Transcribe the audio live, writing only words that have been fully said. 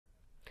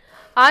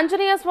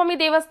ಆಂಜನೇಯ ಸ್ವಾಮಿ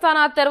ದೇವಸ್ಥಾನ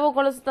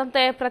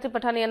ತೆರವುಗೊಳಿಸಿದಂತೆ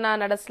ಪ್ರತಿಭಟನೆಯನ್ನ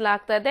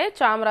ನಡೆಸಲಾಗ್ತಾ ಇದೆ.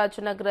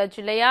 ಚಾಮರಾಜನಗರ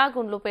ಜಿಲ್ಲೆಯ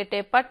ಗುಂಡ್ಲುಪೇಟೆ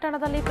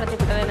ಪಟ್ಟಣದಲ್ಲಿ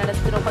ಪ್ರತಿಭಟನೆ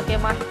ನಡೆಸುತ್ತಿರುವ ಬಗ್ಗೆ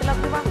ಮಾಹಿತಿ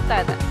ಲಭ್ಯವಾಗ್ತಾ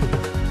ಇದೆ.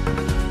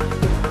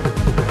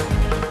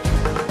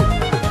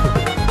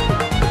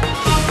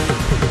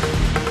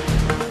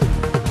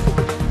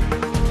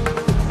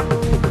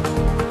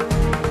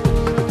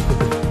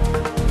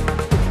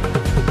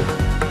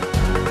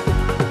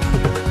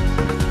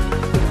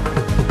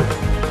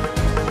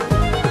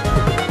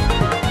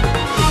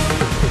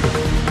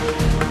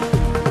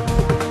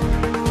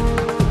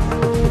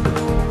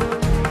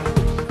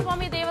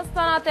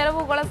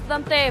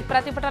 ತೆರವುಗೊಳಿಸದಂತೆ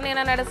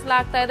ಪ್ರತಿಭಟನೆಯನ್ನು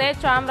ನಡೆಸಲಾಗ್ತಾ ಇದೆ.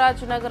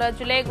 ಚಾಮರಾಜನಗರ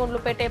ಜಿಲ್ಲೆ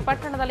ಗುಂಡ್ಲುಪೇಟೆ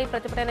ಪಟ್ಟಣದಲ್ಲಿ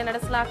ಪ್ರತಿಭಟನೆ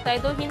ನಡೆಸಲಾಗ್ತಾ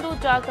ಇದ್ದು, ಹಿಂದೂ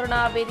ಜಾಗರಣ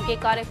ವೇದಿಕೆ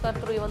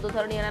ಕಾರ್ಯಕರ್ತರು ಈ ಒಂದು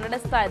ಧರಣಿಯನ್ನು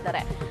ನಡೆಸ್ತಾ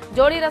ಇದ್ದಾರೆ.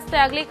 ಜೋಡಿ ರಸ್ತೆ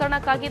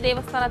ಅಗಲೀಕರಣಕ್ಕಾಗಿ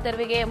ದೇವಸ್ಥಾನ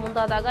ತೆರವಿಗೆ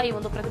ಮುಂದಾದಾಗ ಈ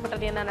ಒಂದು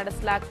ಪ್ರತಿಭಟನೆಯನ್ನ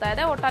ನಡೆಸಲಾಗ್ತಾ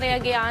ಇದೆ.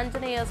 ಒಟ್ಟಾರೆಯಾಗಿ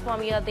ಆಂಜನೇಯ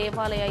ಸ್ವಾಮಿಯ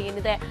ದೇವಾಲಯ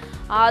ಏನಿದೆ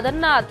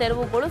ಅದನ್ನ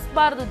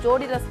ತೆರವುಗೊಳಿಸಬಾರದು,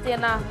 ಜೋಡಿ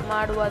ರಸ್ತೆಯನ್ನ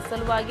ಮಾಡುವ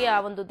ಸಲುವಾಗಿ ಆ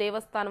ಒಂದು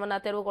ದೇವಸ್ಥಾನವನ್ನ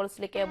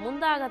ತೆರವುಗೊಳಿಸಲಿಕ್ಕೆ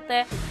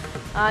ಮುಂದಾಗತ್ತೆ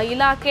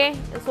ಇಲಾಖೆ.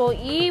 ಸೊ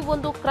ಈ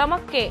ಒಂದು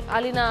ಕ್ರಮಕ್ಕೆ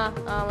ಅಲ್ಲಿನ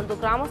ಒಂದು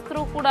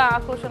ಗ್ರಾಮಸ್ಥರು ಕೂಡ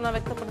ಆಕ್ರೋಶನ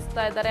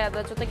ವ್ಯಕ್ತಪಡಿಸ್ತಾ ಇದ್ದಾರೆ.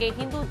 ಅದರ ಜೊತೆಗೆ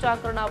ಹಿಂದೂ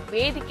ಜಾಗರಣ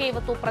ವೇದಿಕೆ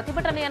ಇವತ್ತು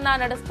ಪ್ರತಿಭಟನೆಯನ್ನ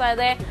ನಡೆಸ್ತಾ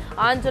ಇದೆ.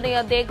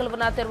 ಆಂಜನೇಯ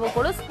ದೇಗುಲವನ್ನ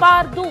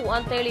ತೆರವುಗೊಳಿಸಬಾರದು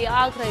ಅಂತೇಳಿ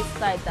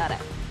ಆಗ್ರಹಿಸ್ತಾ ಇದ್ದಾರೆ.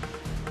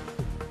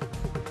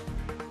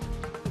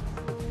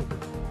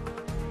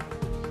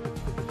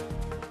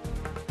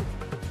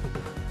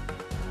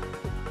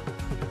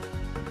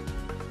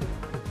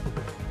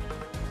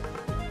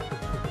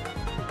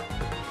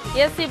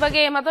 ಈ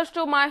ಬಗ್ಗೆ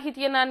ಮತ್ತಷ್ಟು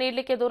ಮಾಹಿತಿಯನ್ನ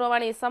ನೀಡಲಿಕ್ಕೆ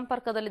ದೂರವಾಣಿ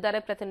ಸಂಪರ್ಕದಲ್ಲಿದ್ದಾರೆ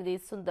ಪ್ರತಿನಿಧಿ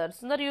ಸುಂದರ್.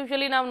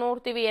 ಯೂಶಲಿ ನಾವು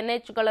ನೋಡ್ತೀವಿ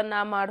NH ಗಳನ್ನ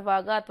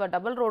ಮಾಡುವಾಗ ಅಥವಾ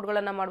ಡಬಲ್ ರೋಡ್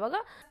ಗಳನ್ನ ಮಾಡುವಾಗ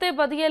ರಸ್ತೆ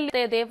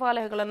ಬದಿಯಲ್ಲಿ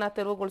ದೇವಾಲಯಗಳನ್ನ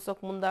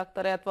ತೆರವುಗೊಳಿಸೋಕೆ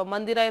ಮುಂದಾಗ್ತಾರೆ, ಅಥವಾ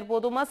ಮಂದಿರ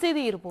ಇರ್ಬೋದು,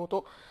 ಮಸೀದಿ ಇರ್ಬೋದು.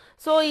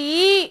 ಸೊ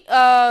ಈ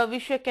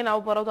ವಿಷಯಕ್ಕೆ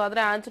ನಾವು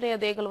ಬರೋದಾದ್ರೆ ಆಂಜನೇಯ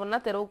ದೇಗುಲವನ್ನ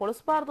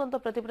ತೆರವುಗೊಳಿಸಬಾರದು ಅಂತ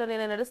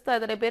ಪ್ರತಿಭಟನೆಯನ್ನ ನಡೆಸ್ತಾ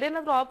ಇದ್ದಾರೆ. ಬೇರೆ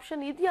ಏನಾದ್ರೂ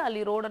ಆಪ್ಷನ್ ಇದೆಯಾ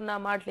ಅಲ್ಲಿ ರೋಡ್ ಅನ್ನ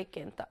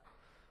ಮಾಡ್ಲಿಕ್ಕೆ ಅಂತ?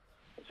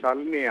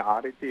 ಶಾಲಿನಿ,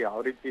 ಯಾವ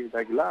ರೀತಿ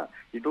ಇದಾಗಿಲ್ಲ.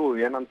 ಇದು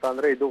ಏನಂತ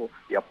ಅಂದ್ರೆ, ಇದು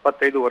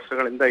 75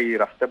 ವರ್ಷಗಳಿಂದ ಈ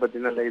ರಸ್ತೆ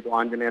ಬದಿನಲ್ಲೇ ಇದು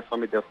ಆಂಜನೇಯ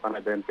ಸ್ವಾಮಿ ದೇವಸ್ಥಾನ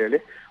ಇದೆ ಅಂತ ಹೇಳಿ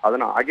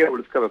ಅದನ್ನ ಹಾಗೆ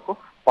ಉಳಿಸ್ಕೋಬೇಕು.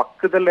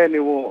 ಪಕ್ಕದಲ್ಲೇ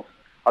ನೀವು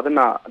ಅದನ್ನ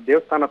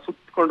ದೇವಸ್ಥಾನ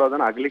ಸುತ್ತಕೊಂಡು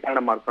ಅದನ್ನ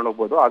ಅಗಲೀಕರಣ ಮಾಡ್ಕೊಂಡು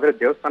ಹೋಗ್ಬೋದು. ಆದ್ರೆ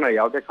ದೇವಸ್ಥಾನ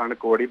ಯಾವುದೇ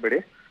ಕಾರಣಕ್ಕೂ ಹೊಡಿಬೇಡಿ.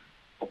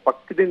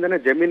 ಪಕ್ಕದಿಂದನೇ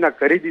ಜಮೀನ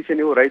ಖರೀದಿಸಿ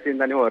ನೀವು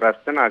ರೈತರಿಂದ ನೀವು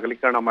ರಸ್ತೆನ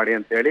ಅಗಲೀಕರಣ ಮಾಡಿ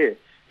ಅಂತ ಹೇಳಿ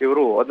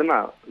ಇವರು ಅದನ್ನ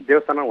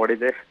ದೇವಸ್ಥಾನ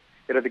ಹೊಡಿದೆ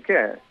ಇರೋದಕ್ಕೆ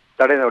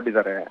ತಡೆ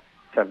ಒಡ್ಡಿದ್ದಾರೆ.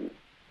 ಶಾಲಿನಿ,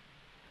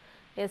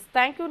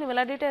 ಥ್ಯಾಂಕ್ ಯು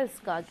ನಿಮ್ಮೆಲ್ಲ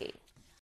ಡೀಟೇಲ್ಸ್ಗಾಗಿ.